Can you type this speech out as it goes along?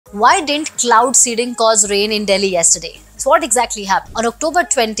Why didn't cloud seeding cause rain in Delhi yesterday? So what exactly happened? On October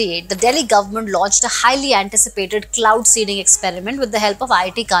 28, the Delhi government launched a highly anticipated cloud seeding experiment with the help of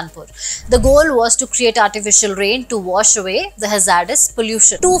IIT Kanpur. The goal was to create artificial rain to wash away the hazardous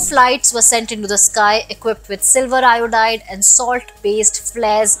pollution. 2 flights were sent into the sky equipped with silver iodide and salt-based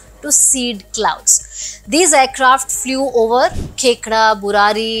flares to seed clouds. These aircraft flew over Khekra,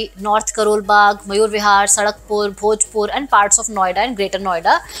 Burari, North Karol Bagh, Mayur Vihar, Sadakpur, Bhojpur and parts of Noida and Greater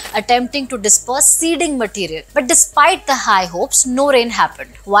Noida, attempting to disperse seeding material. But despite the high hopes, no rain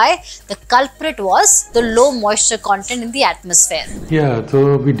happened. Why? The culprit was the low moisture content in the atmosphere. Yeah,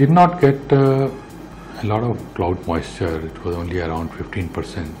 so we did not get a lot of cloud moisture. It was only around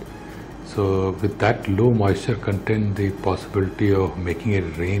 15%. So with that low moisture content, the possibility of making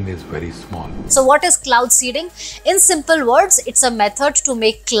it rain is very small. So what is cloud seeding? In simple words, it's a method to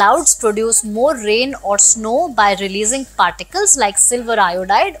make clouds produce more rain or snow by releasing particles like silver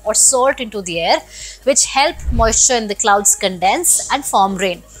iodide or salt into the air, which help moisture in the clouds condense and form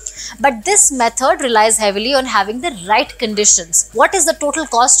rain. But this method relies heavily on having the right conditions. What is the total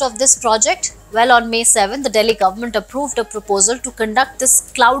cost of this project? Well, on May 7, the Delhi government approved a proposal to conduct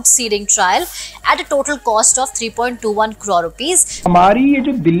this cloud seeding trial at a total cost of 3.21 crore rupees. हमारी ये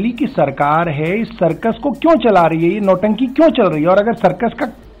जो दिल्ली की सरकार है, इस circus को क्यों चला रही है, ये नौटंकी क्यों चल रही है? और अगर सर्कस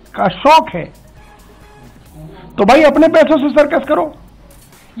का शौक है, तो भाई अपने पैसों से सर्कस करो.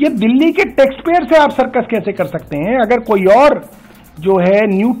 ये दिल्ली के टैक्स पेयर से आप सर्कस कैसे कर सकते हैं? अगर कोई और जो है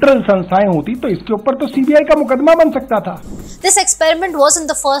न्यूट्रल संस्थाएं होती तो इसके ऊपर तो सीबीआई का मुकदमा बन सकता था. This experiment wasn't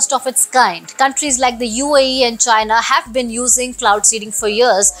the first of its kind. Countries like the UAE and China have been using cloud seeding for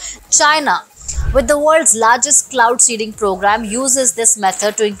years. China, with the world's largest cloud seeding program, uses this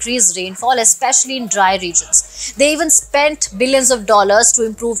method to increase rainfall, especially in dry regions. They even spent billions of dollars to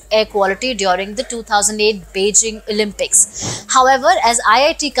improve air quality during the 2008 Beijing Olympics. However, as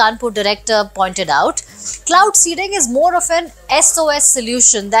IIT Kanpur director pointed out, cloud seeding is more of an SOS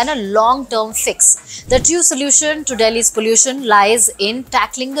solution than a long-term fix. The true solution to Delhi's pollution lies in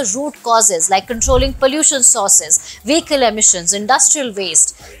tackling the root causes like controlling pollution sources, vehicle emissions, industrial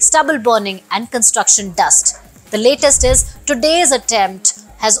waste, stubble burning and construction dust. The latest is today's attempt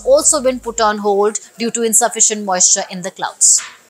has also been put on hold due to insufficient moisture in the clouds.